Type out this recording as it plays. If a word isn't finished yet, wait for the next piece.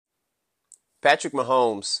Patrick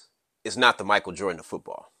Mahomes is not the Michael Jordan of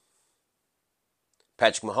football.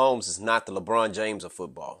 Patrick Mahomes is not the LeBron James of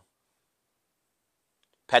football.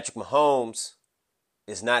 Patrick Mahomes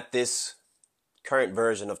is not this current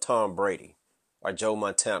version of Tom Brady or Joe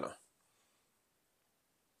Montana.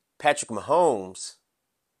 Patrick Mahomes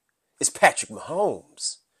is Patrick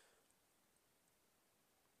Mahomes.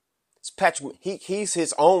 It's Patrick. He's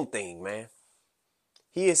his own thing, man.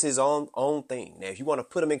 He is his own thing. Now, if you want to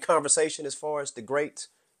put him in conversation as far as the greats,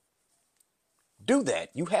 do that.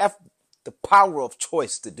 You have the power of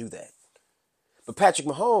choice to do that. But Patrick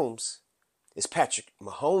Mahomes is Patrick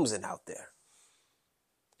Mahomes out there.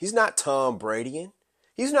 He's not Tom Brady.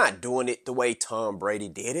 He's not doing it the way Tom Brady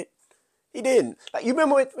did it. He didn't. Like, you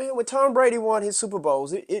remember when Tom Brady won his Super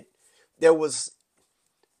Bowls, there was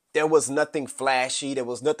nothing flashy. There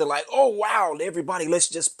was nothing like, oh wow, everybody, let's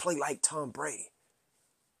just play like Tom Brady.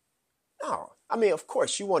 No. I mean, of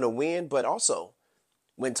course you want to win, but also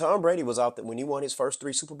when Tom Brady was out there, when he won his first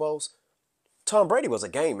 3 Super Bowls, Tom Brady was a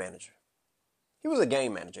game manager. He was a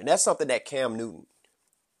game manager. And that's something that Cam Newton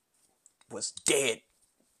was dead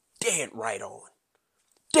right on.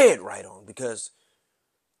 Dead right on. Because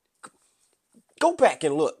go back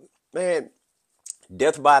and look, man,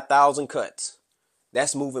 death by 1,000 cuts.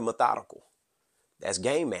 That's moving methodical. That's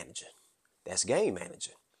game managing. That's game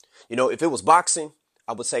managing. You know, if it was boxing,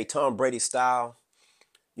 I would say Tom Brady's style,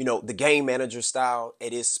 you know, the game manager style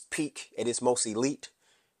at its peak, at its most elite,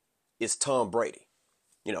 is Tom Brady.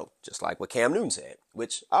 You know, just like what Cam Newton said,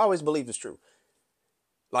 which I always believe is true.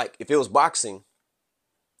 Like, if it was boxing,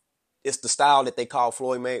 it's the style that they call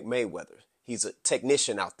Floyd Mayweather. He's a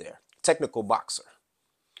technician out there, technical boxer.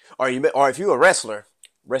 Or if you're a wrestler,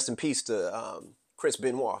 rest in peace to Chris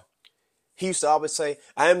Benoit. He used to always say,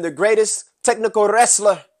 I am the greatest technical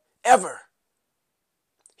wrestler ever.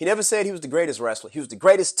 He never said he was the greatest wrestler. He was the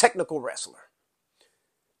greatest technical wrestler.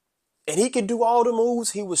 And he could do all the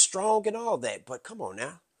moves. He was strong and all that. But come on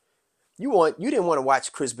now. You didn't want to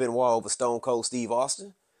watch Chris Benoit over Stone Cold Steve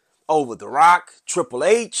Austin, over The Rock, Triple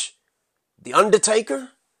H, The Undertaker.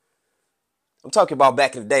 I'm talking about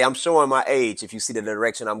back in the day. I'm showing my age if you see the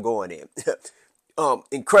direction I'm going in.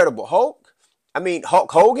 Incredible Hulk. I mean,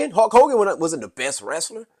 Hulk Hogan. Hulk Hogan wasn't the best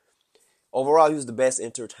wrestler. Overall, he was the best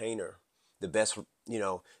entertainer. The best, you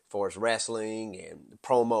know, for his wrestling and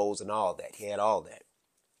promos and all that. He had all that.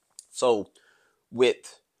 So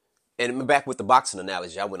and back with the boxing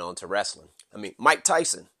analogy, I went on to wrestling. I mean, Mike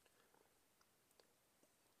Tyson.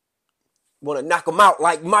 Want to knock him out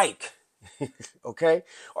like Mike. Okay?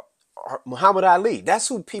 Or Muhammad Ali. That's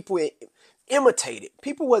who people imitated.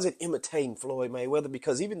 People wasn't imitating Floyd Mayweather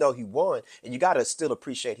because even though he won, and you got to still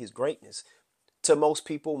appreciate his greatness, to most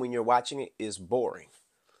people when you're watching it, is boring.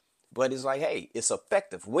 But it's like, hey, it's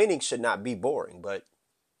effective. Winning should not be boring, but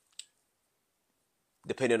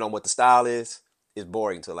depending on what the style is, it's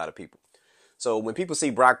boring to a lot of people. So when people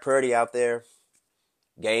see Brock Purdy out there,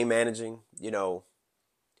 game managing, you know,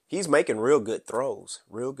 he's making real good throws.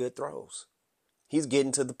 He's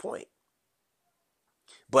getting to the point.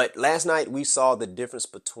 But last night we saw the difference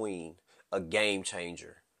between a game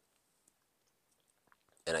changer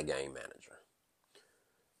and a game manager.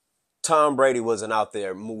 Tom Brady wasn't out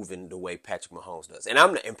there moving the way Patrick Mahomes does. And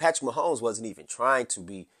Patrick Mahomes wasn't even trying to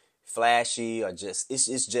be flashy or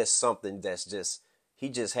it's just something that's just, he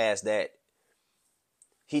just got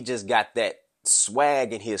that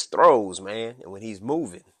swag in his throws, man. And when he's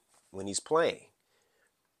moving, when he's playing.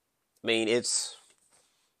 I mean,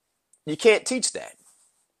 you can't teach that.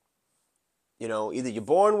 You know, either you're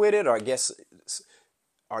born with it or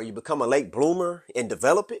or you become a late bloomer and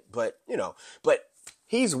develop it. But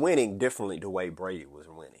he's winning differently the way Brady was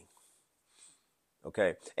winning.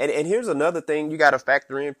 Okay. And here's another thing you got to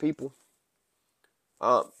factor in, people.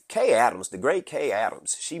 Kay Adams, the great Kay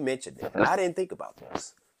Adams, she mentioned it. And I didn't think about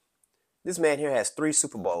this. This man here has 3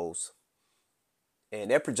 Super Bowls.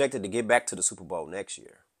 And they're projected to get back to the Super Bowl next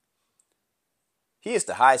year. He is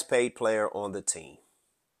the highest paid player on the team.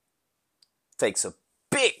 Takes a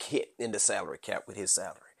big hit in the salary cap with his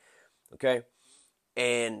salary. Okay?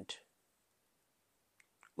 And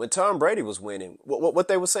when Tom Brady was winning, what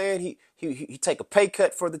they were saying, he take a pay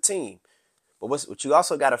cut for the team. But what you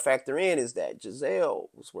also got to factor in is that Giselle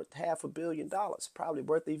was worth $500 million, probably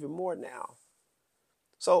worth even more now.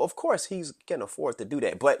 So, of course, he can afford to do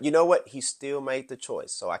that. But you know what? He still made the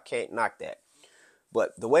choice, so I can't knock that.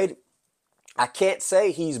 But I can't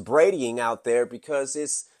say he's Bradying out there because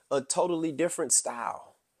it's a totally different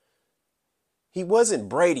style. He wasn't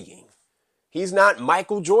Bradying. He's not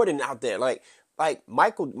Michael Jordan out there. Like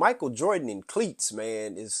Michael Jordan in cleats,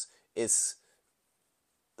 man, is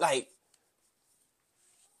like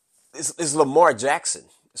it's Lamar Jackson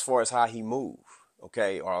as far as how he moved,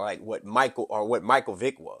 okay, or like what Michael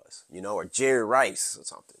Vick was, or Jerry Rice or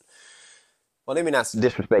something. Well, let me not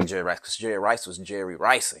disrespect Jerry Rice because Jerry Rice was Jerry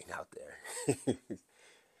Ricing out there.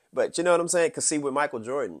 But you know what I'm saying? Because see, with Michael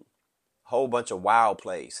Jordan, whole bunch of wild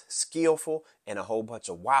plays, skillful, and a whole bunch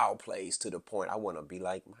of wild plays to the point I want to be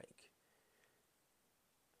like Mike.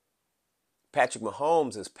 Patrick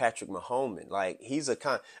Mahomes is Patrick Mahomes. Like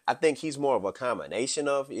I think he's more of a combination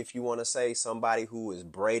of, if you want to say, somebody who is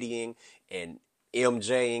Bradying and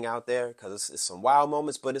MJing out there, because it's some wild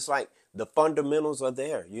moments, but it's like the fundamentals are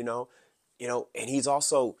there, and he's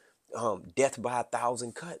also death by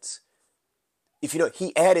 1,000 cuts. If you know,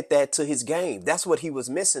 he added that to his game. That's what he was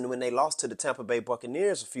missing when they lost to the Tampa Bay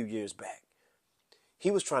Buccaneers a few years back. He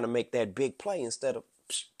was trying to make that big play instead of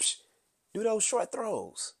psh, psh, do those short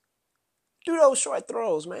throws. Do those short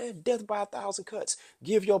throws, man. Death by 1,000 cuts.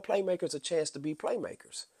 Give your playmakers a chance to be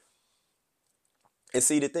playmakers. And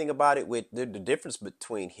see, the thing about it, with the difference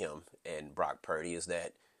between him and Brock Purdy is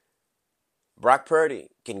that Brock Purdy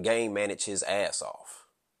can game manage his ass off.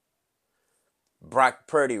 Brock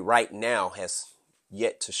Purdy right now has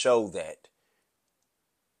yet to show that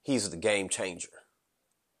he's the game changer.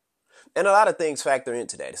 And a lot of things factor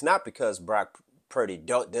into that. It's not because Brock Purdy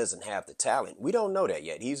doesn't have the talent. We don't know that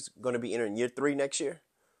yet. He's going to be entering year 3 next year.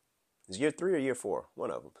 Is year 3 or year 4?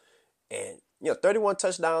 One of them. And, 31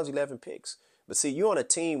 touchdowns, 11 picks. But see, you're on a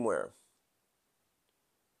team where,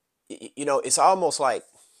 it's almost like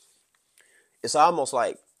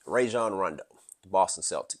Rajon Rondo, the Boston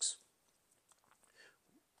Celtics.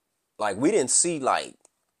 Like, we didn't see, like,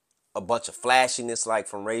 a bunch of flashiness, like,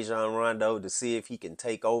 from Rajon Rondo to see if he can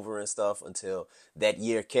take over and stuff until that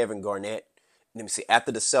year Kevin Garnett. Let me see.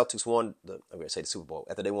 After the Celtics won the Super Bowl,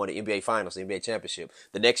 after they won the NBA Finals, the NBA Championship,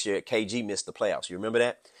 the next year KG missed the playoffs. You remember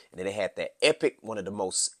that? And then they had that one of the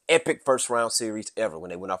most epic first round series ever when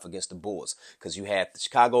they went off against the Bulls. Because you had the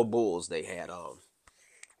Chicago Bulls. They had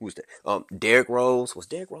who was that? Derrick Rose. Was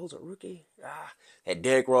Derrick Rose a rookie? Had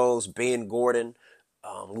Derrick Rose, Ben Gordon,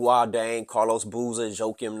 Luol Deng, Carlos Boozer,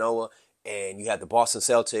 Joakim Noah, and you had the Boston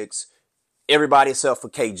Celtics. Everybody except for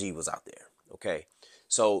KG was out there. Okay.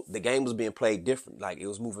 So the game was being played different. Like, it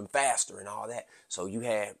was moving faster and all that. So you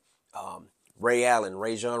had Ray Allen,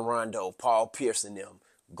 Rajon Rondo, Paul Pierce and them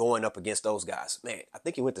going up against those guys. Man, I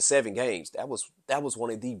think he went to 7 games. That was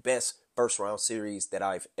one of the best first round series that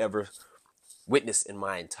I've ever witnessed in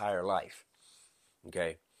my entire life.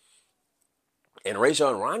 Okay. And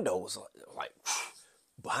Rajon Rondo was like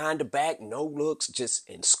behind the back, no looks, just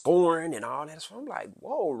in scoring and all that. So I'm like,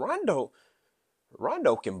 whoa, Rondo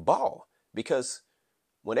can ball. Because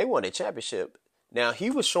when they won the championship, now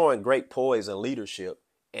he was showing great poise and leadership,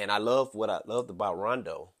 and what I loved about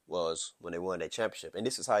Rondo was when they won that championship, and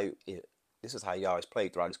this is how he always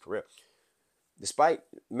played throughout his career.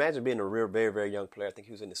 Imagine being a real very very young player. I think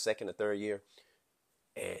he was in the 2nd or 3rd year,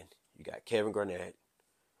 and you got Kevin Garnett,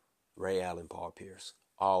 Ray Allen, Paul Pierce,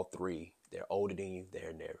 all 3. They're older than you.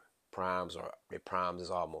 They're in their primes, or their primes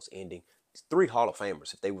is almost ending. 3 Hall of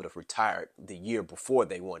Famers if they would have retired the year before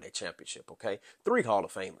they won that championship, okay? 3 Hall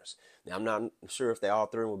of Famers. Now, I'm not sure if they all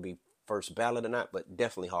 3 would be first ballot or not, but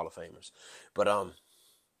definitely Hall of Famers. But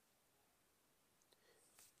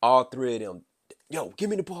all 3 of them, yo, give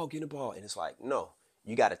me the ball, give me the ball. And it's like, no,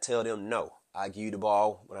 you got to tell them no. I give you the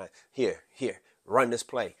ball when here, run this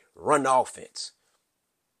play, run the offense.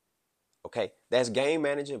 Okay, that's game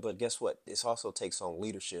managing, but guess what? This also takes on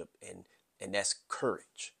leadership, and that's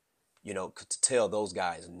courage. To tell those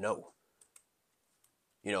guys no.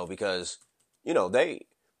 Because,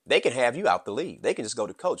 they can have you out the league. They can just go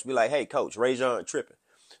to coach, be like, hey, coach, Rajon tripping.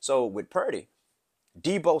 So with Purdy,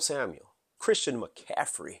 Deebo Samuel, Christian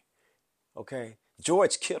McCaffrey, okay,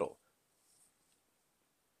 George Kittle.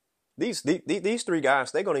 These 3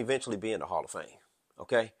 guys, they're going to eventually be in the Hall of Fame,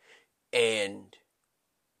 okay? And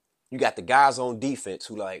you got the guys on defense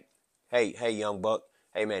who like, hey, young buck,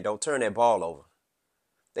 hey, man, don't turn that ball over.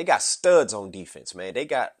 They got studs on defense, man. They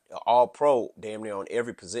got all-pro damn near on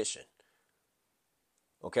every position.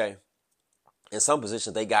 Okay? In some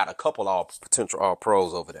positions, they got a couple potential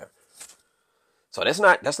all-pros over there. So that's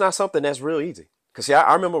not something that's real easy. Because, see,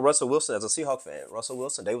 I remember Russell Wilson as a Seahawks fan. Russell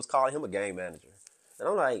Wilson, they was calling him a game manager. And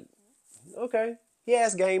I'm like, okay, he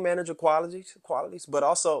has game manager qualities, but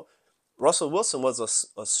also Russell Wilson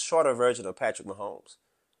was a shorter version of Patrick Mahomes.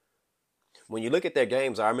 When you look at their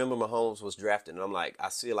games, I remember Mahomes was drafted, and I'm like, I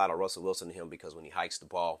see a lot of Russell Wilson in him because when he hikes the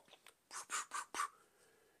ball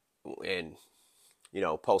and,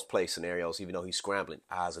 post-play scenarios, even though he's scrambling,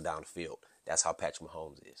 eyes are down the field. That's how Patrick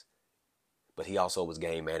Mahomes is. But he also was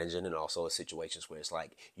game managing and also in situations where it's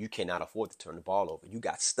like you cannot afford to turn the ball over. You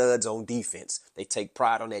got studs on defense. They take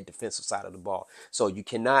pride on that defensive side of the ball. So you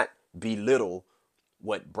cannot belittle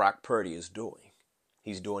what Brock Purdy is doing.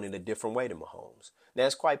 He's doing it a different way than Mahomes. Now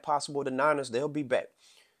it's quite possible the Niners, they'll be back.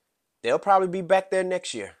 They'll probably be back there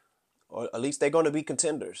next year. Or at least they're going to be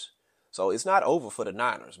contenders. So it's not over for the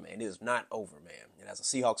Niners, man. It is not over, man. And as a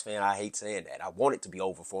Seahawks fan, I hate saying that. I want it to be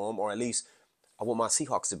over for them, or at least I want my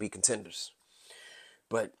Seahawks to be contenders.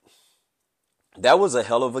 But that was a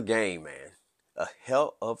hell of a game, man. A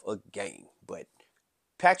hell of a game. But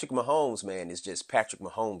Patrick Mahomes, man, is just Patrick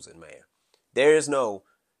Mahomes, and man.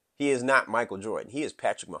 He is not Michael Jordan. He is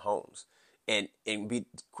Patrick Mahomes. And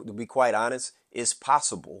to be quite honest, it's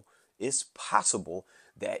possible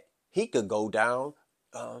that he could go down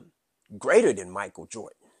greater than Michael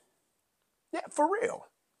Jordan. Yeah, for real.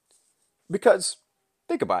 Because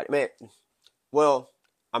think about it, man. Well,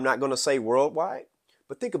 I'm not going to say worldwide,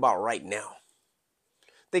 but think about right now.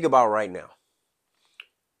 Think about right now.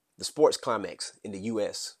 The sports climax in the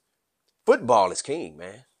U.S. Football is king,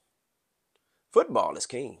 man. Football is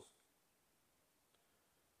king.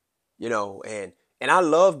 You know, and I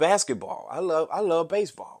love basketball. I love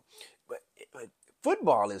baseball. But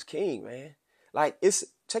football is king, man. Like,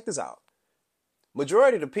 check this out.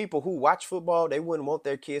 Majority of the people who watch football, they wouldn't want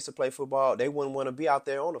their kids to play football. They wouldn't want to be out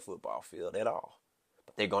there on the football field at all.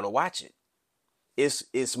 But they're going to watch it.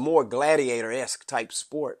 It's more gladiator-esque type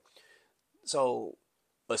sport. So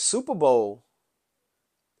a Super Bowl,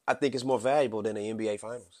 I think, is more valuable than the NBA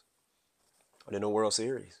Finals or than the World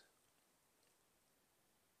Series.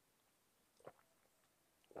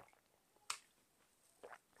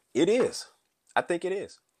 It is. I think it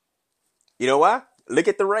is. You know why? Look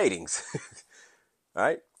at the ratings. All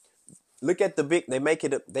right. Look at the big.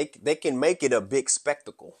 They can make it a big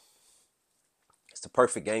spectacle. It's the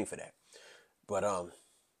perfect game for that. But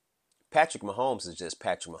Patrick Mahomes is just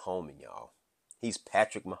Patrick Mahomes, y'all. He's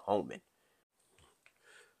Patrick Mahomes.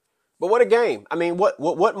 But what a game. I mean, what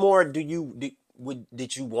more did you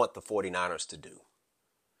want the 49ers to do?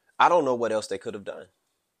 I don't know what else they could have done.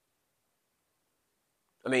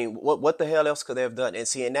 I mean, what the hell else could they have done? And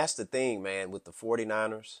see, and that's the thing, man, with the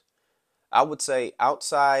 49ers. I would say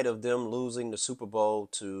outside of them losing the Super Bowl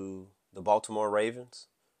to the Baltimore Ravens,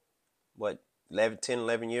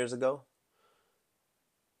 11 years ago?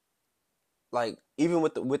 Like, even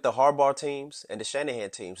with the Harbaugh teams and the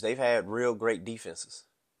Shanahan teams, they've had real great defenses.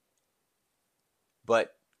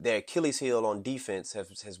 But their Achilles heel on defense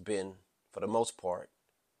has been, for the most part,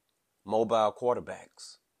 mobile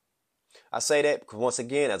quarterbacks. I say that because, once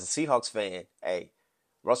again, as a Seahawks fan, hey,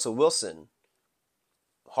 Russell Wilson,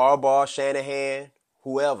 Harbaugh, Shanahan,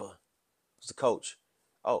 whoever was the coach,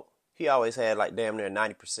 he always had like damn near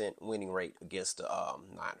 90% winning rate against the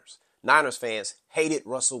Niners. Niners fans hated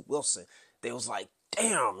Russell Wilson. They was like,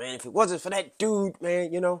 damn, man, if it wasn't for that dude,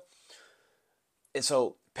 man, you know. And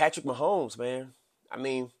so Patrick Mahomes, man, I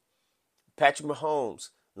mean, Patrick Mahomes,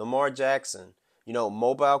 Lamar Jackson, you know,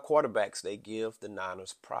 mobile quarterbacks, they give the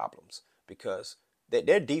Niners problems because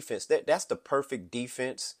their defense, that's the perfect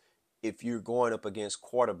defense if you're going up against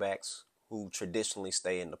quarterbacks who traditionally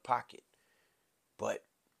stay in the pocket. But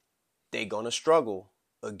they're going to struggle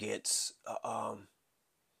against, well,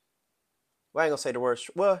 I ain't going to say the word,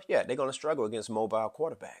 well, yeah, they're going to struggle against mobile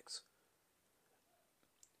quarterbacks.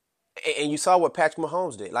 And you saw what Patrick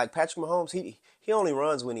Mahomes did. Like, Patrick Mahomes, he only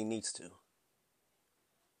runs when he needs to.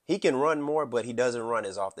 He can run more, but he doesn't run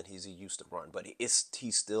as often as he used to run. But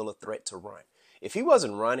he's still a threat to run. If he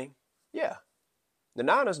wasn't running, yeah, the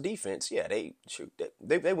Niners defense, yeah, they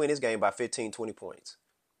win this game by 15, 20 points.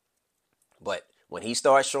 But when he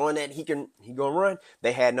starts showing that he gonna run,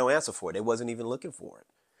 they had no answer for it. They wasn't even looking for it.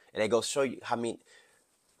 And they go show you how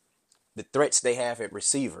the threats they have at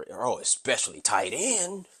receiver. Especially tight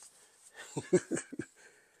end.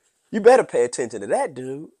 You better pay attention to that,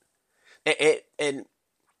 dude. And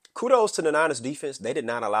kudos to the Niners defense. They did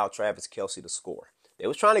not allow Travis Kelce to score. They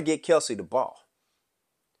was trying to get Kelce the ball.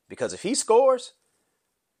 Because if he scores,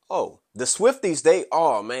 the Swifties,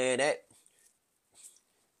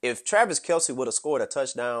 if Travis Kelce would have scored a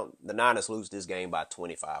touchdown, the Niners lose this game by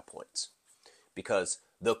 25 points. Because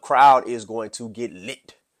the crowd is going to get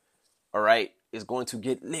lit. All right? It's going to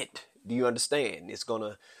get lit. Do you understand? It's going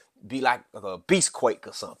to be like a beast quake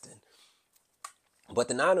or something. But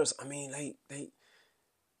the Niners, I mean,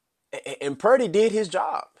 and Purdy did his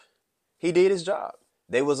job. He did his job.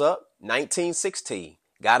 They was up 19-16.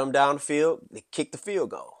 Got them down the field. They kicked the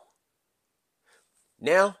field goal.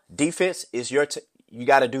 Now, defense is you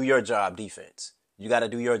got to do your job, defense. You got to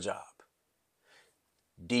do your job.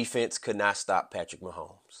 Defense could not stop Patrick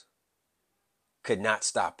Mahomes. Could not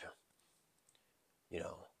stop him. You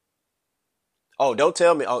know. Oh, don't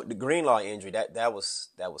tell me. Oh, the Greenlaw injury. That was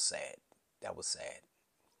sad. That was sad.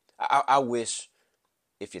 I wish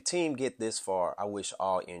if your team get this far, I wish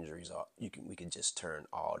all injuries are. We could just turn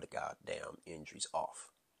all the goddamn injuries off.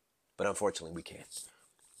 But unfortunately, we can't.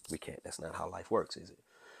 We can't. That's not how life works, is it?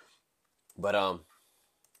 But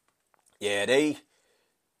yeah, the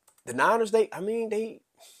Niners.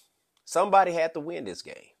 Somebody had to win this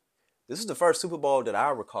game. This is the first Super Bowl that I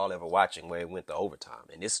recall ever watching where it went to overtime,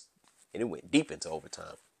 and it went deep into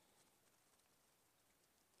overtime.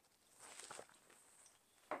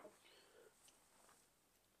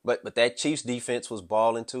 But that Chiefs defense was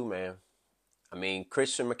balling too, man. I mean,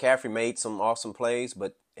 Christian McCaffrey made some awesome plays,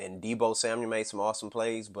 and Debo Samuel made some awesome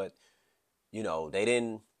plays, but you know they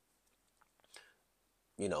didn't.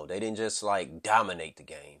 They didn't just like dominate the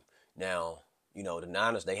game. Now, the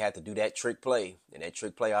Niners, they had to do that trick play, and that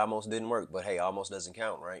trick play almost didn't work. But hey, almost doesn't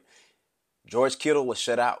count, right? George Kittle was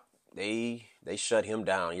shut out. They shut him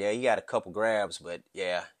down. Yeah, he got a couple grabs, but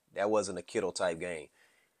yeah, that wasn't a Kittle type game.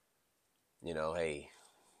 Hey,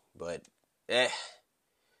 but eh,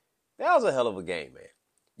 that was a hell of a game,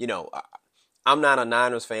 man. I'm not a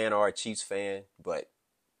Niners fan or a Chiefs fan, but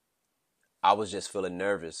I was just feeling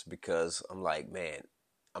nervous because I'm like, man,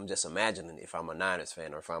 I'm just imagining if I'm a Niners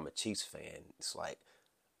fan or if I'm a Chiefs fan, it's like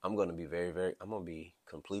I'm going to be I'm going to be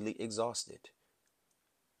completely exhausted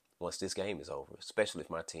once this game is over, especially if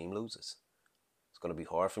my team loses. It's going to be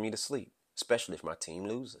hard for me to sleep, especially if my team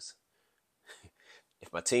loses.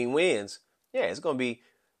 If my team wins, yeah, it's going to be,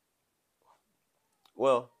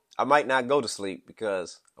 well, I might not go to sleep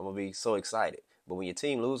because I'm going to be so excited. But when your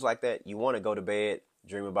team loses like that, you want to go to bed,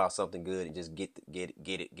 dream about something good, and just get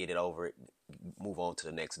it over it, move on to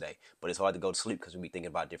the next day. But it's hard to go to sleep because we be thinking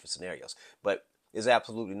about different scenarios. But there's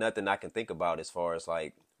absolutely nothing I can think about as far as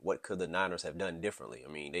like what could the Niners have done differently.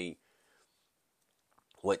 I mean,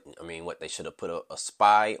 what they should have put a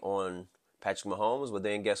spy on Patrick Mahomes. But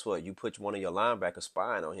then guess what? You put one of your linebackers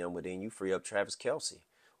spying on him, but then you free up Travis Kelce,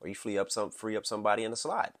 or you free up somebody in the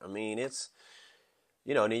slot. I mean, it's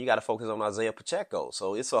then you got to focus on Isaiah Pacheco.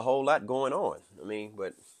 So it's a whole lot going on. I mean,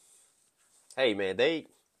 but hey, man, they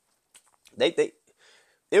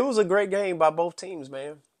it was a great game by both teams,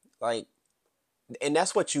 man. Like, and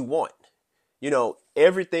that's what you want.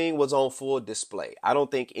 Everything was on full display. I don't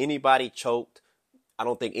think anybody choked. I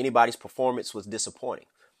don't think anybody's performance was disappointing.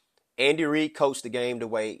 Andy Reid coached the game the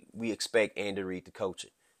way we expect Andy Reid to coach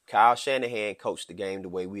it. Kyle Shanahan coached the game the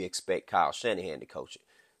way we expect Kyle Shanahan to coach it.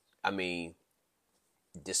 I mean,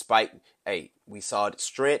 we saw the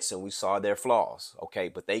strengths and we saw their flaws, okay?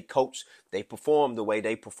 But they performed the way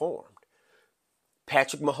they performed.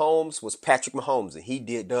 Patrick Mahomes was Patrick Mahomes, and he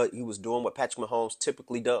was doing what Patrick Mahomes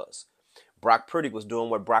typically does. Brock Purdy was doing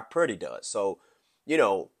what Brock Purdy does. So,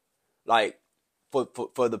 like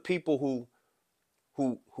for the people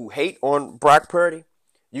who hate on Brock Purdy,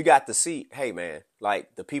 you got to see, hey man,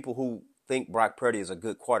 like the people who think Brock Purdy is a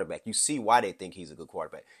good quarterback, you see why they think he's a good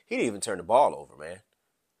quarterback. He didn't even turn the ball over, man.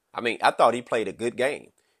 I mean, I thought he played a good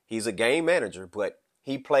game. He's a game manager, but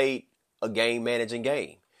he played a game managing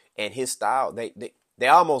game. And his style, they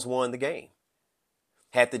almost won the game.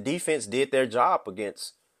 Had the defense did their job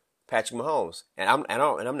against Patrick Mahomes. And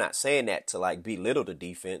I'm not saying that to like belittle the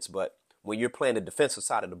defense, but when you're playing the defensive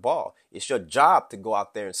side of the ball, it's your job to go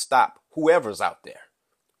out there and stop whoever's out there.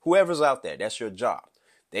 Whoever's out there, that's your job.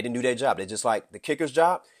 They didn't do their job. They just like the kicker's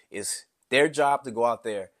job is their job to go out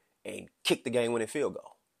there and kick the game-winning field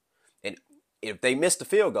goal. And if they miss the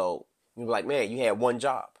field goal, you're like, man, you had one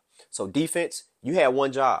job. So defense, you had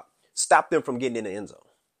one job. Stop them from getting in the end zone.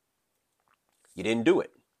 You didn't do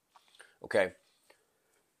it. Okay.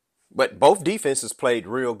 But both defenses played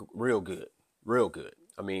real good. Real good.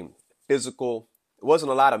 I mean, physical. It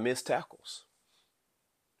wasn't a lot of missed tackles.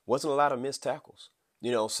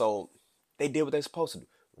 So they did what they're supposed to do.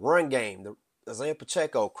 Run game, the Isaiah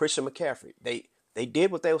Pacheco, Christian McCaffrey, they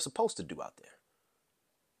did what they were supposed to do out there.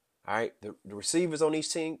 All right, the receivers on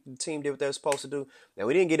each team, the team did what they were supposed to do. Now,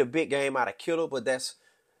 we didn't get a big game out of Kittle, but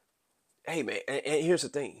hey, man, and here's the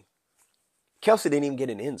thing. Kelce didn't even get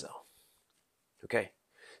in the end zone. Okay,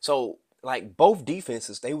 so, like, both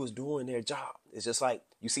defenses, they was doing their job. It's just like,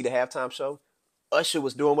 you see the halftime show? Usher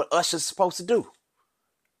was doing what Usher's supposed to do.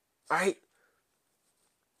 All right?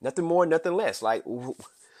 Nothing more, nothing less. Like, you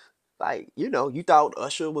thought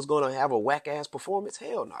Usher was going to have a whack-ass performance?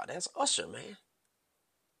 Hell no, that's Usher, man.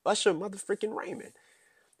 Usher motherfucking Raymond.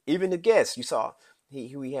 Even the guests, you saw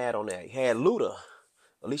who he had on there. He had Luda,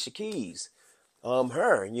 Alicia Keys,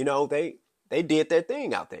 her. They did their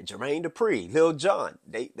thing out there. Jermaine Dupri, Lil Jon,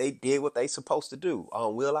 they did what they supposed to do.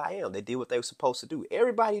 Will I Am, they did what they were supposed to do.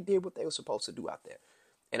 Everybody did what they were supposed to do out there.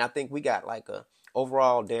 And I think we got like a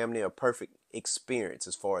overall damn near perfect experience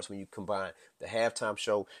as far as when you combine the halftime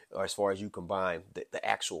show or as far as you combine the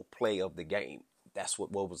actual play of the game. That's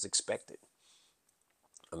what was expected.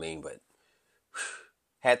 I mean, but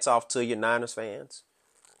hats off to your Niners fans.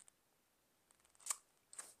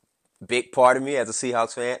 Big part of me as a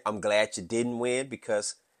Seahawks fan, I'm glad you didn't win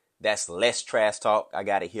because that's less trash talk I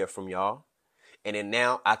got to hear from y'all. And then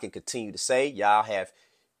now I can continue to say y'all have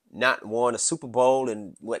not won a Super Bowl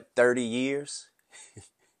in, 30 years?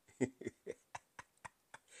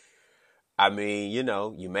 I mean,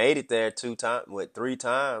 you made it there 3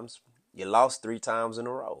 times. You lost 3 times in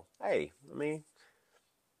a row. Hey, I mean,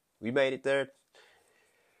 we made it there.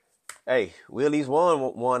 Hey, we at least won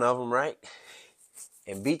one of them, right?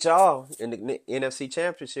 And beat y'all in the NFC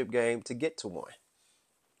Championship game to get to one.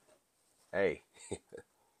 Hey.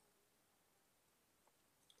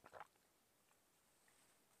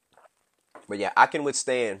 But yeah, I can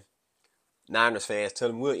withstand Niners fans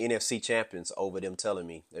telling me we're NFC champions over them telling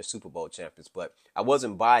me they're Super Bowl champions. But I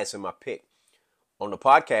wasn't biased in my pick. On the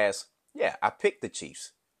podcast, yeah, I picked the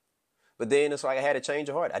Chiefs. But then it's like I had a change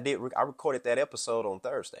of heart. I recorded that episode on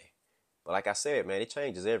Thursday. But like I said, man, it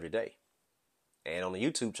changes every day. And on the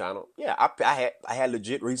YouTube channel, yeah, I had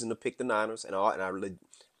legit reason to pick the Niners, and I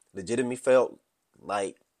legitimately felt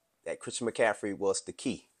like that Christian McCaffrey was the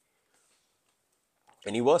key.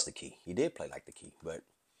 And he was the key. He did play like the key. But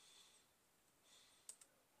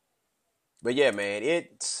yeah, man,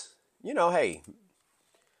 it's, hey,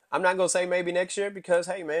 I'm not going to say maybe next year because,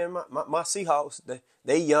 hey, man, my Seahawks,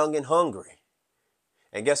 they young and hungry.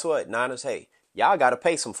 And guess what, Niners, hey, y'all got to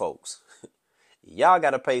pay some folks. Y'all got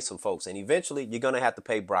to pay some folks. And eventually, you're going to have to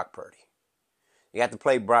pay Brock Purdy. You have to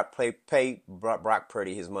pay Brock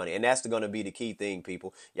Purdy his money. And that's going to be the key thing,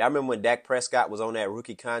 people. Y'all remember when Dak Prescott was on that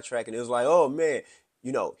rookie contract and it was like, oh, man,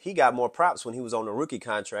 he got more props when he was on the rookie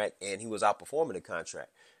contract and he was outperforming the contract.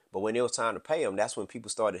 But when it was time to pay him, that's when people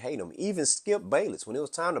started hating him. Even Skip Bayless, when it was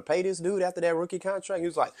time to pay this dude after that rookie contract, he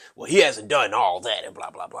was like, well, he hasn't done all that and blah,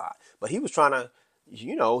 blah, blah. But he was trying to,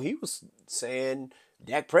 he was saying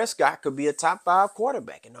Dak Prescott could be a top 5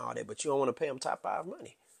 quarterback and all that, but you don't want to pay him top 5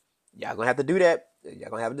 money. Y'all going to have to do that. Y'all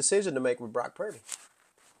going to have a decision to make with Brock Purdy.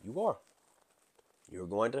 You are. You're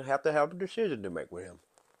going to have a decision to make with him.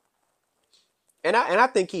 And I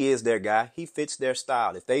think he is their guy. He fits their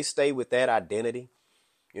style. If they stay with that identity,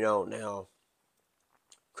 now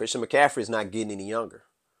Christian McCaffrey is not getting any younger.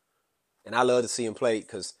 And I love to see him play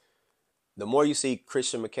because the more you see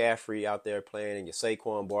Christian McCaffrey out there playing and your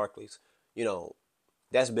Saquon Barkleys,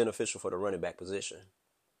 that's beneficial for the running back position.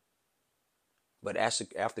 But after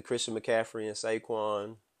Christian McCaffrey and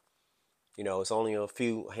Saquon, it's only a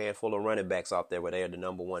handful of running backs out there where they are the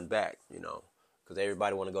number 1 back, because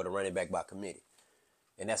everybody want to go to running back by committee.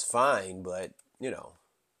 And that's fine, but, But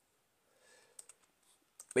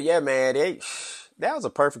yeah, man, that was a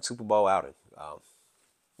perfect Super Bowl outing.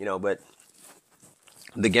 But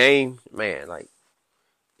the game, man, like,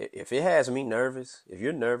 if it has me nervous, if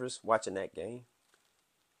you're nervous watching that game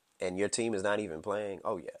and your team is not even playing,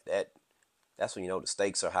 oh yeah, that's when the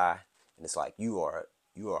stakes are high and it's like you are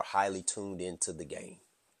highly tuned into the game.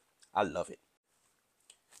 I love it.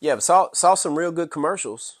 Yeah, but saw some real good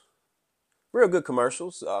commercials. Real good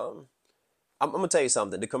commercials. I'm gonna tell you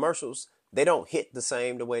something. The commercials, they don't hit the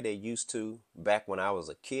same the way they used to back when I was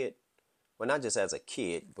a kid. Well, not just as a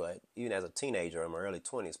kid, but even as a teenager in my early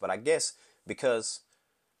 20s. But I guess because,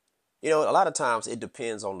 a lot of times it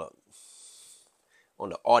depends on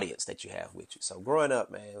the audience that you have with you. So growing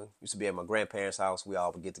up, man, used to be at my grandparents' house. We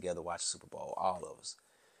all would get together, watch the Super Bowl, all of us.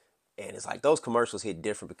 And it's like those commercials hit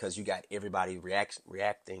different because you got everybody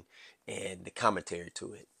reacting and the commentary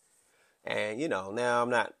to it. And, now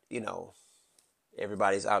I'm not,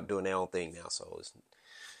 everybody's out doing their own thing now.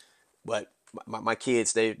 But my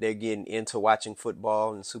kids, they're getting into watching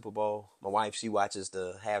football and Super Bowl. My wife, she watches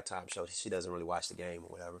the halftime show. She doesn't really watch the game or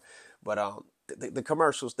whatever. But the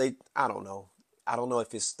commercials, I don't know. I don't know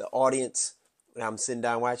if it's the audience that I'm sitting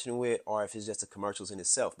down watching with or if it's just the commercials in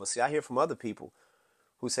itself. But see, I hear from other people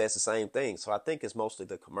who says the same thing. So I think it's mostly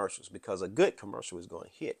the commercials because a good commercial is going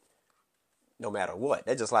to hit no matter what.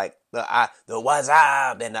 They're just like the what's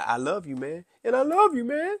up and the I love you, man. And I love you,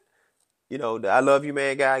 man. The I love you,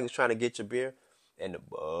 man guy who's trying to get your beer and the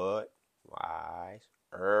Bud Wise.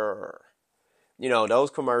 Those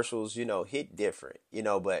commercials, hit different,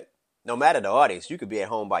 but no matter the audience, you could be at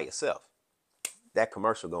home by yourself. That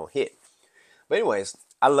commercial gonna hit. But anyways,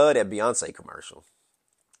 I love that Beyonce commercial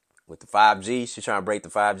with the 5G. She trying to break the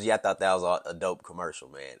 5G. I thought that was a dope commercial,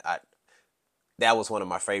 man. That was one of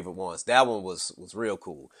my favorite ones. That one was real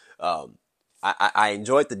cool. I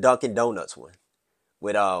enjoyed the Dunkin' Donuts one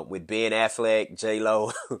with Ben Affleck, J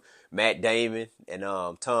Lo, Matt Damon, and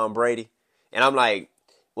Tom Brady. And I'm like,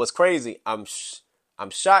 what's crazy? I'm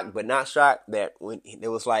shocked, but not shocked that when it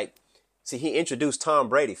was like, see, he introduced Tom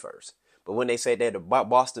Brady first, but when they said they're the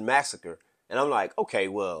Boston Massacre, and I'm like, okay,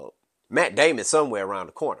 well, Matt Damon's somewhere around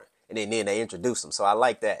the corner, and then they introduced him, so I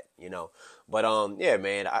like that, you know. But yeah,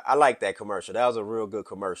 man, I like that commercial. That was a real good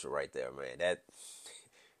commercial right there, man. That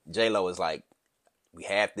J Lo is like, we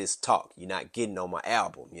had this talk. You're not getting on my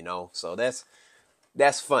album, you know. So that's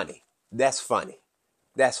funny. That's funny.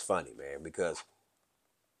 That's funny, man, because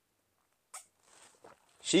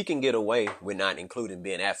she can get away with not including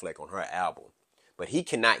Ben Affleck on her album, but he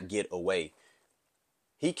cannot get away.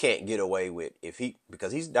 He can't get away with if he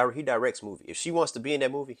because he directs movie. If she wants to be in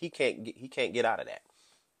that movie, he can't get out of that.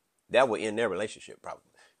 That would end their relationship probably,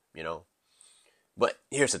 you know. But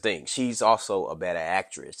here's the thing: she's also a better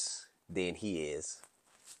actress than he is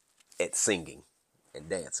at singing and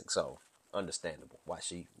dancing. So understandable why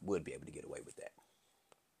she would be able to get away with that.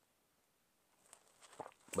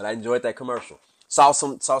 But I enjoyed that commercial. Saw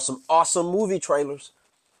some awesome movie trailers.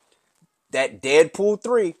 That Deadpool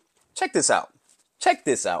 3. Check this out. Check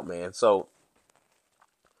this out, man. So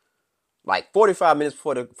like 45 minutes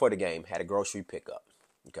before the game, had a grocery pickup.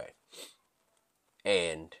 Okay.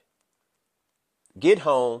 And get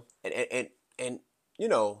home and you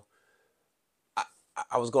know,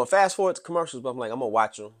 I was going to fast forward to commercials, but I'm like, I'm going to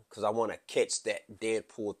watch them because I want to catch that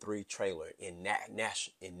Deadpool 3 trailer in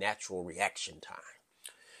natural reaction time.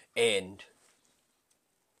 And,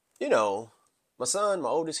 you know, my son, my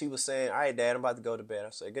oldest, he was saying, all right, Dad, I'm about to go to bed. I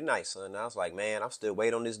said, good night, son. And I was like, man, I'm still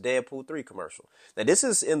waiting on this Deadpool 3 commercial. Now, this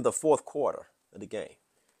is in the fourth quarter of the game.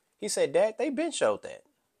 He said, Dad, they been showed that.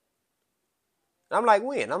 And I'm like,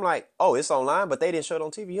 when? I'm like, oh, it's online, but they didn't show it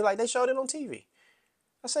on TV. He's like, they showed it on TV.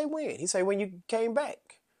 I say, when? He said, when you came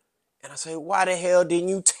back. And I say, why the hell didn't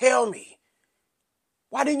you tell me?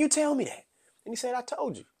 Why didn't you tell me that? And he said, I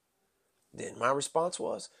told you. Then my response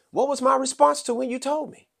was, what was my response to when you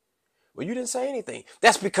told me? Well, you didn't say anything.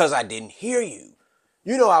 That's because I didn't hear you.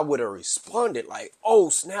 You know, I would have responded like, oh,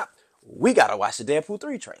 snap, we got to watch the Deadpool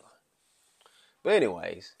 3 trailer. But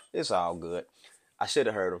anyways, it's all good. I should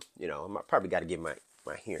have heard him. You know, I probably got to get my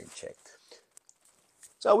hearing checked.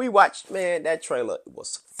 So we watched, man, that trailer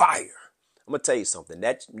was fire. I'm going to tell you something.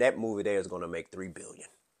 That movie there is going to make $3 billion.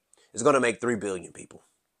 It's going to make $3 billion, people.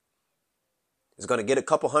 It's going to get a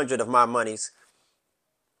couple hundred of my monies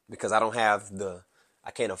because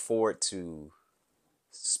I can't afford to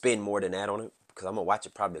spend more than that on it because I'm going to watch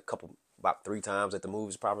it probably about 3 times at the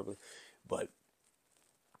movies probably. But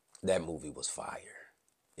that movie was fire.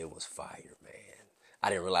 It was fire, man. I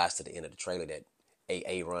didn't realize to the end of the trailer that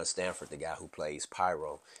Ron Stanford, the guy who plays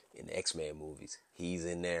Pyro in the X-Men movies, he's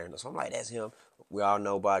in there. So I'm like, that's him. We all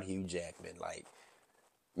know about Hugh Jackman. Like,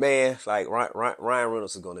 man, like Ryan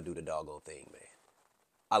Reynolds is going to do the doggone thing, man.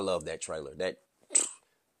 I love that trailer.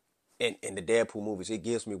 And the Deadpool movies, it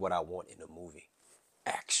gives me what I want in a movie.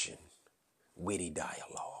 Action, witty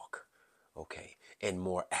dialogue, okay? And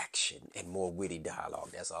more action and more witty dialogue.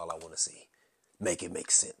 That's all I want to see. Make it make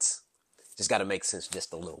sense. Just got to make sense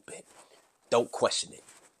just a little bit. Don't question it.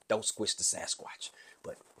 Don't squish the Sasquatch.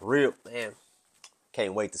 But real, man,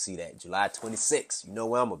 can't wait to see that. July 26th. You know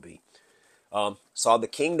where I'm going to be. Saw the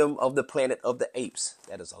Kingdom of the Planet of the Apes.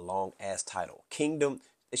 That is a long ass title. Kingdom.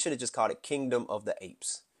 They should have just called it Kingdom of the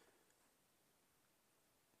Apes.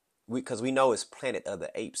 Because we know it's Planet of the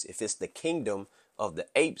Apes. If it's the Kingdom of the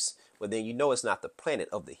Apes, well then you know it's not the planet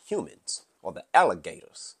of the humans or the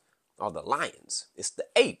alligators or the lions. It's the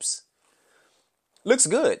apes. Looks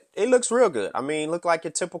good. It looks real good. I mean, look like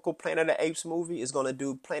your typical Planet of the Apes movie is going to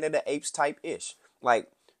do Planet of the Apes type ish.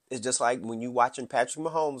 Like, it's just like when you watching Patrick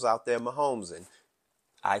Mahomes out there, Mahomes, and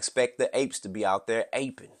I expect the apes to be out there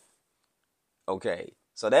aping. Okay.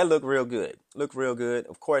 So that looked real good. Looked real good.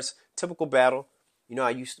 Of course, typical battle. You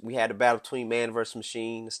know, we had a battle between man versus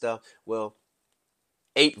machine and stuff. Well,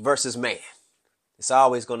 ape versus man. It's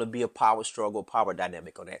always going to be a power struggle, power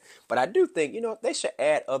dynamic on that. But I do think, you know, they should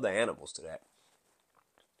add other animals to that.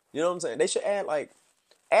 You know what I'm saying? They should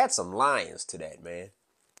add some lions to that, man.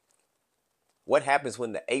 What happens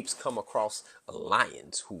when the apes come across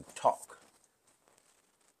lions who talk?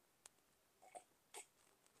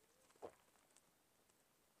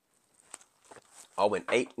 Oh, an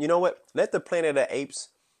ape. You know what? Let the Planet of the Apes,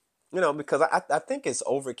 you know, because I think it's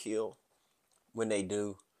overkill when they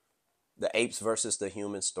do the apes versus the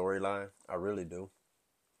human storyline. I really do.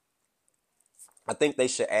 I think they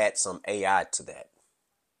should add some AI to that.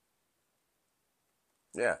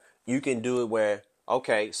 Yeah. You can do it where,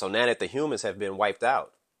 okay, so now that the humans have been wiped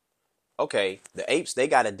out, okay, the apes, they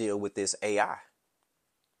got to deal with this AI.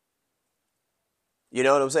 You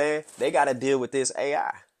know what I'm saying? They got to deal with this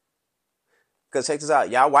AI. Because check this out,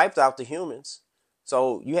 y'all wiped out the humans,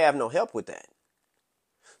 so you have no help with that.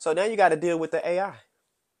 So now you got to deal with the AI.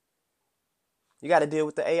 You got to deal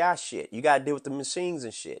with the AI shit. You got to deal with the machines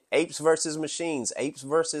and shit. Apes versus machines, apes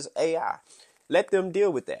versus AI. Let them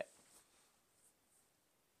deal with that.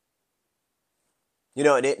 You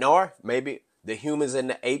know, or maybe the humans and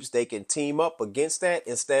the apes, they can team up against that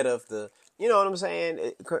instead of the, you know what I'm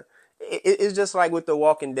saying? It's just like with the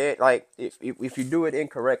Walking Dead. Like if you do it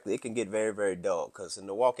incorrectly, it can get very, very dull. Because in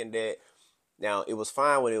the Walking Dead, now it was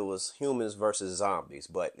fine when it was humans versus zombies,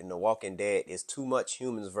 but in the Walking Dead, it's too much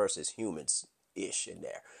humans versus humans ish in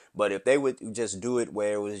there. But if they would just do it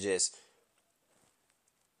where it was just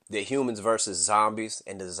the humans versus zombies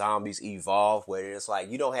and the zombies evolve, where it's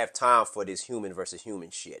like you don't have time for this human versus human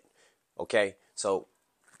shit. Okay, so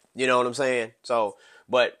you know what I'm saying. So,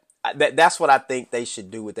 but that's what I think they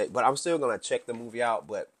should do with that. But I'm still gonna check the movie out.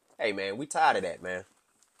 But hey, man, we tired of that, man.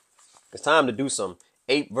 It's time to do some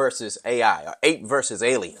ape versus AI or ape versus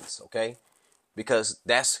aliens. Okay, because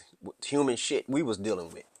that's human shit we was dealing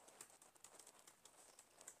with.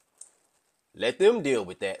 Let them deal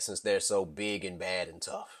with that since they're so big and bad and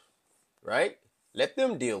tough, right? Let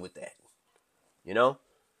them deal with that. You know.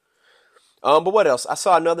 But what else? I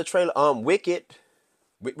saw another trailer. Wicked,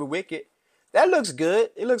 Wicked. That looks good.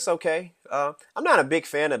 It looks okay. I'm not a big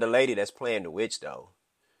fan of the lady that's playing the witch though.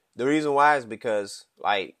 The reason why is because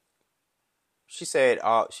like she said,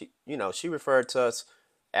 she referred to us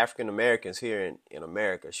African Americans here in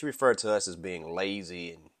America. She referred to us as being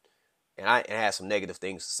lazy and had some negative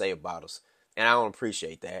things to say about us, and I don't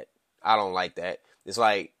appreciate that. I don't like that. It's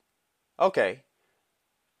like okay,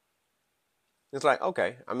 it's like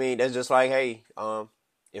okay. I mean, that's just like hey,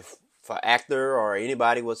 if an actor or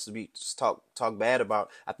anybody was to be talk bad about,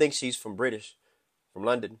 I think she's from British, from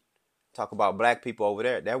London, talk about black people over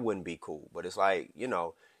there, that wouldn't be cool. But it's like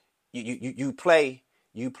you play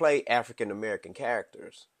African American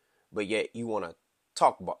characters, but yet you want to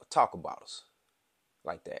talk about us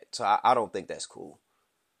like that. So I don't think that's cool.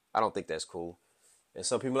 I don't think that's cool. And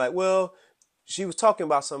some people are like, well, she was talking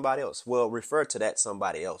about somebody else. Well, refer to that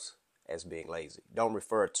somebody else as being lazy. Don't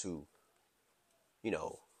refer to you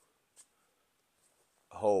know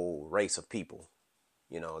a whole race of people.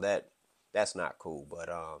 That's not cool. But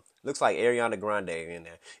looks like Ariana Grande in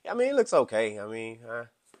there. I mean, it looks okay. I mean,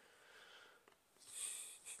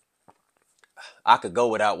 I could go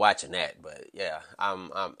without watching that, but yeah, I'm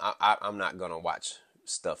not gonna watch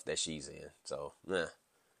stuff that she's in. So, nah.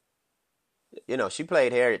 She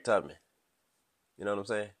played Harriet Tubman. You know what I'm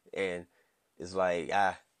saying? And it's like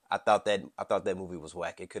I thought that movie was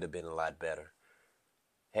whack. It could have been a lot better.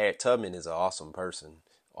 Harriet Tubman is an awesome person,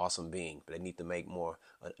 awesome being, but they need to make more.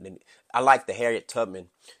 I like the Harriet Tubman,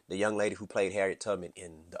 the young lady who played Harriet Tubman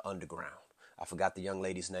in The Underground. I forgot the young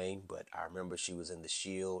lady's name, but I remember she was in The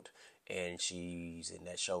Shield, and she's in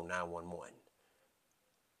that show 911.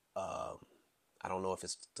 I don't know if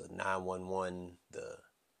it's the 911, the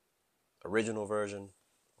original version,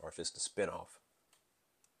 or if it's the spinoff.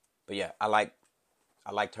 But yeah, I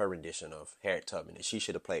liked her rendition of Harriet Tubman, and she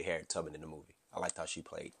should have played Harriet Tubman in the movie. I liked how she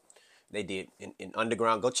played. They did in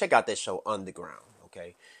Underground. Go check out that show Underground.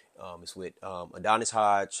 Okay, it's with Adonis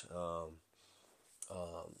Hodge,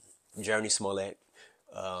 Journey Smollett.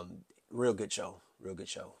 Real good show. Real good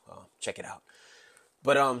show. Check it out.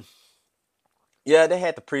 But yeah, they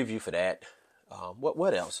had the preview for that.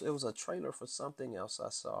 What else? It was a trailer for something else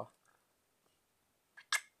I saw.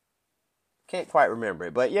 Can't quite remember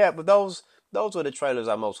it, but yeah, but those were the trailers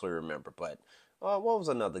I mostly remember. But what was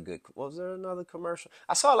another good? Was there another commercial?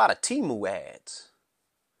 I saw a lot of Timu ads.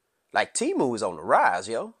 Like Timu is on the rise,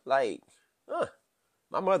 yo. Like,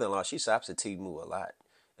 my mother-in-law, she shops at Timu a lot,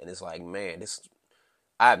 and it's like, man, this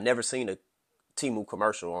I've never seen a Timu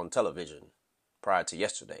commercial on television prior to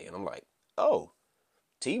yesterday, and I'm like, oh,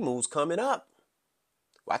 Timu's coming up.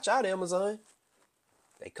 Watch out, Amazon.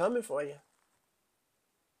 They coming for you.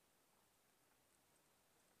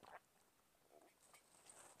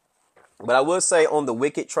 But I will say on the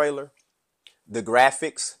Wicked trailer, the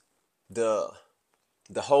graphics, the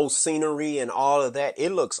the whole scenery and all of that,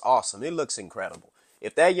 it looks awesome. It looks incredible.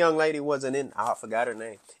 If that young lady wasn't in, I forgot her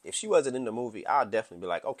name. If she wasn't in the movie, I'll definitely be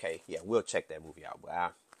like, okay, yeah, we'll check that movie out.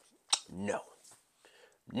 But no,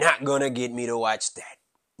 not gonna get me to watch that.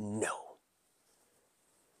 No.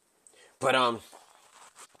 But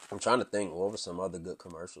I'm trying to think what were some other good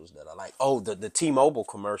commercials that I like. Oh, the T-Mobile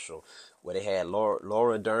commercial where they had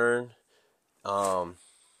Laura Dern, um,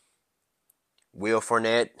 Will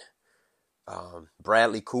Ferrell,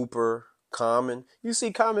 Bradley Cooper, Common. You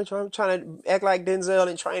see Common trying to act like Denzel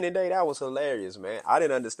in Training Day. That was hilarious, man. I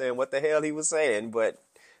didn't understand what the hell he was saying, but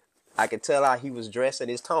I could tell how he was dressed and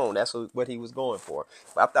his tone. That's what he was going for.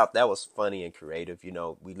 But I thought that was funny and creative. You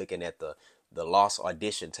know, we looking at the lost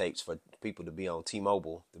audition tapes for people to be on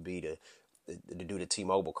T-Mobile to do the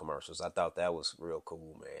T-Mobile commercials. I thought that was real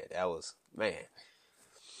cool, man. That was man.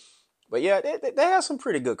 But yeah, they have some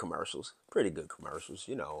pretty good commercials. Pretty good commercials.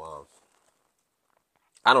 You know,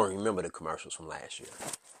 I don't remember the commercials from last year,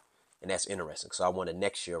 and that's interesting. So I wanted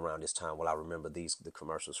next year around this time, will I remember the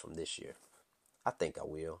commercials from this year? I think I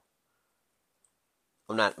will.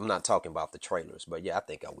 I'm not talking about the trailers, but yeah, I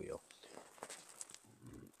think I will.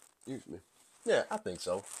 Excuse me. Yeah, I think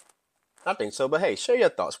so. I think so. But hey, share your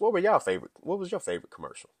thoughts. What was your favorite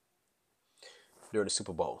commercial during the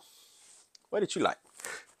Super Bowl? What did you like?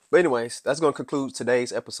 But anyways, that's going to conclude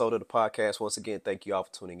today's episode of the podcast. Once again, thank you all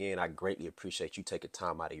for tuning in. I greatly appreciate you taking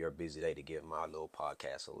time out of your busy day to give my little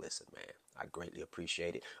podcast a listen, man. I greatly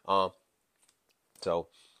appreciate it. So,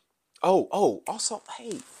 also,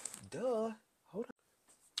 hey, duh. Hold on.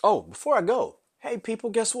 Oh, before I go, hey people,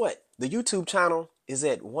 guess what? The YouTube channel is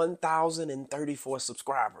at 1,034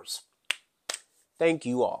 subscribers. Thank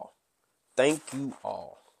you all. Thank you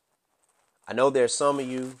all. I know there's some of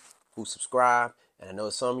you who subscribe, and I know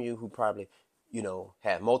some of you who probably,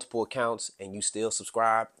 have multiple accounts and you still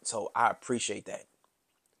subscribe. So I appreciate that.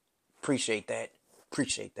 Appreciate that.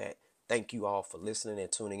 Appreciate that. Thank you all for listening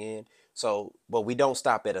and tuning in. So, but we don't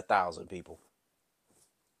stop at 1,000 people.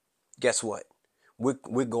 Guess what?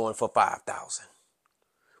 We're going for 5,000.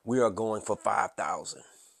 We are going for 5,000.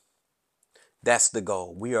 That's the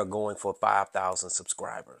goal. We are going for 5,000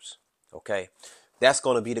 subscribers. Okay? That's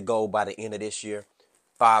going to be the goal by the end of this year.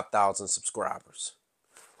 5,000 subscribers.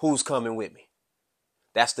 Who's coming with me?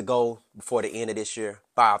 That's the goal before the end of this year.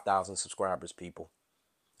 5,000 subscribers, people.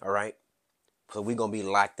 All right? So we're going to be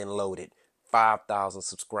locked and loaded. 5,000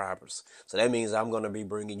 subscribers. So that means I'm going to be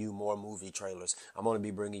bringing you more movie trailers. I'm going to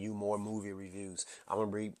be bringing you more movie reviews. I'm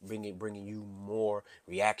going to be bringing you more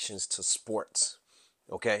reactions to sports.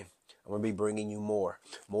 Okay? I'm going to be bringing you more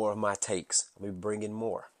of my takes. I'm going to be bringing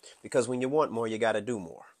more. Because when you want more, you got to do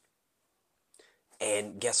more.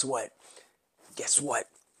 And guess what? Guess what?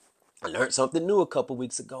 I learned something new a couple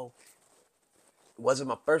weeks ago. It wasn't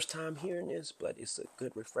my first time hearing this, but it's a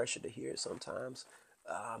good refresher to hear it sometimes.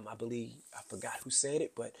 I believe, I forgot who said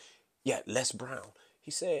it, but yeah, Les Brown.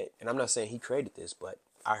 He said, and I'm not saying he created this, but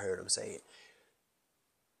I heard him say it.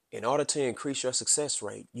 In order to increase your success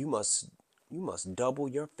rate, you must double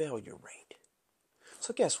your failure rate.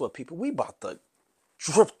 So guess what, people? We about to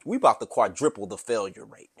quadruple the failure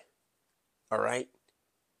rate. All right?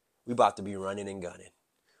 We about to be running and gunning.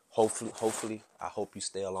 Hopefully, I hope you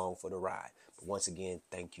stay along for the ride. But once again,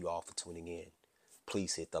 thank you all for tuning in.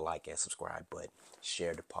 Please hit the like and subscribe button.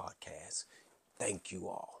 Share the podcast. Thank you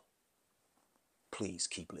all. Please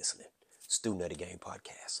keep listening. Student of the Game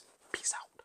Podcast. Peace out.